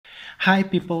Hi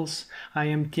peoples, I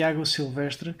am Tiago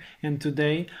Silvestre and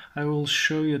today I will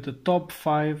show you the top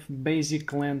 5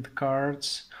 basic land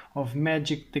cards of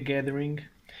Magic the Gathering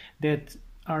that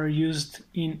are used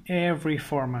in every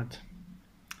format.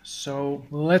 So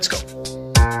let's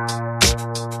go!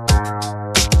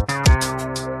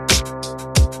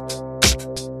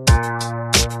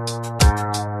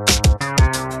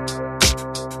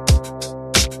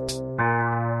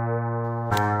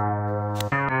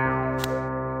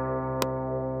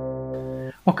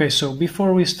 Okay, so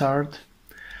before we start,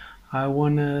 I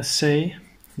wanna say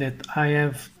that I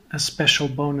have a special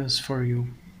bonus for you.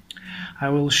 I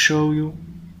will show you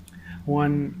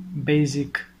one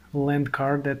basic land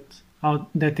card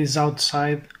that is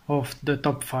outside of the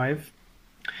top 5.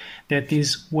 That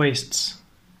is Wastes.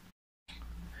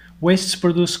 Wastes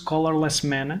produce colorless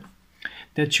mana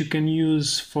that you can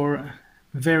use for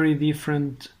very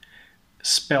different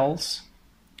spells,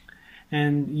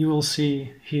 and you will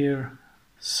see here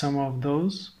some of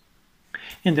those,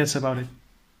 and that's about it.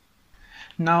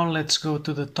 Now let's go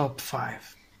to the top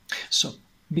 5. So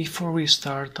before we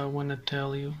start, I want to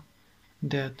tell you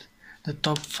that the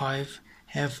top 5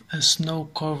 have a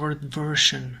snow-covered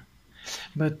version,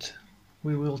 but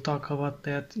we will talk about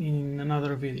that in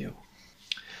another video.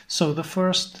 So the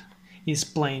first is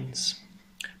Plains.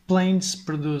 Plains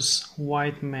produce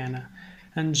white mana,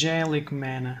 angelic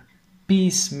mana,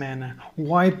 peace mana,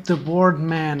 wipe the board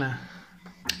mana.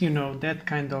 You know, that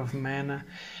kind of mana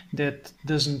that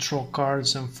doesn't draw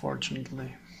cards,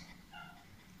 unfortunately.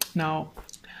 Now,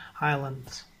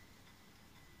 Islands.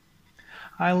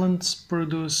 Islands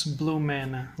produce blue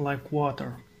mana, like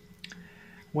water.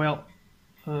 Well,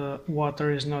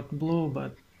 water is not blue,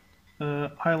 but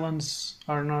islands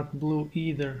are not blue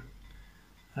either.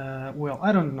 Well,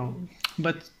 I don't know,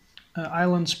 but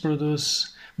islands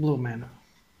produce blue mana.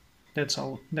 That's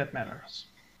all that matters.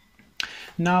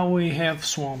 Now we have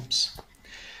swamps.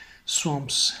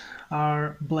 Swamps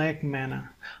are black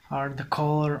mana, are the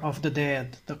color of the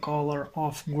dead, the color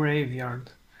of graveyard,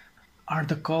 are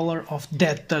the color of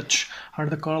death touch, are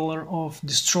the color of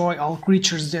destroy all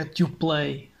creatures that you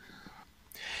play.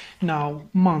 Now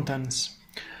mountains.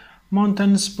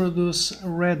 Mountains produce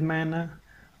red mana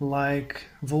like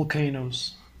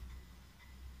volcanoes.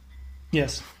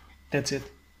 Yes, that's it.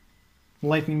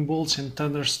 Lightning bolts and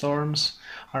thunderstorms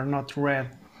are not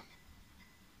red.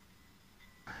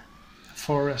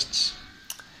 Forests.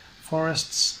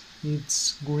 Forests,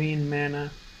 it's green mana,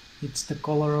 it's the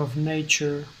color of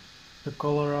nature, the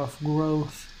color of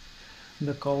growth,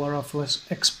 the color of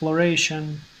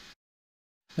exploration,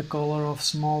 the color of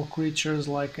small creatures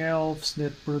like elves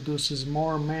that produces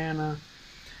more mana,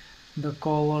 the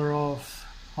color of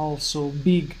also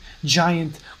big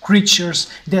giant creatures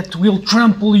that will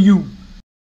trample you.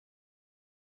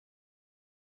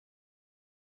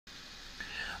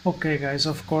 Okay guys,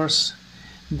 of course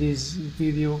this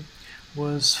video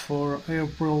was for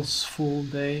April's Fool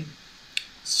Day,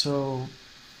 so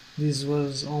this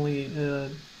was only a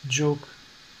joke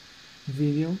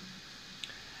video.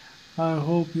 I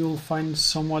hope you'll find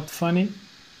somewhat funny,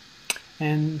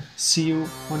 and see you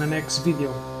on the next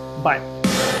video. Bye!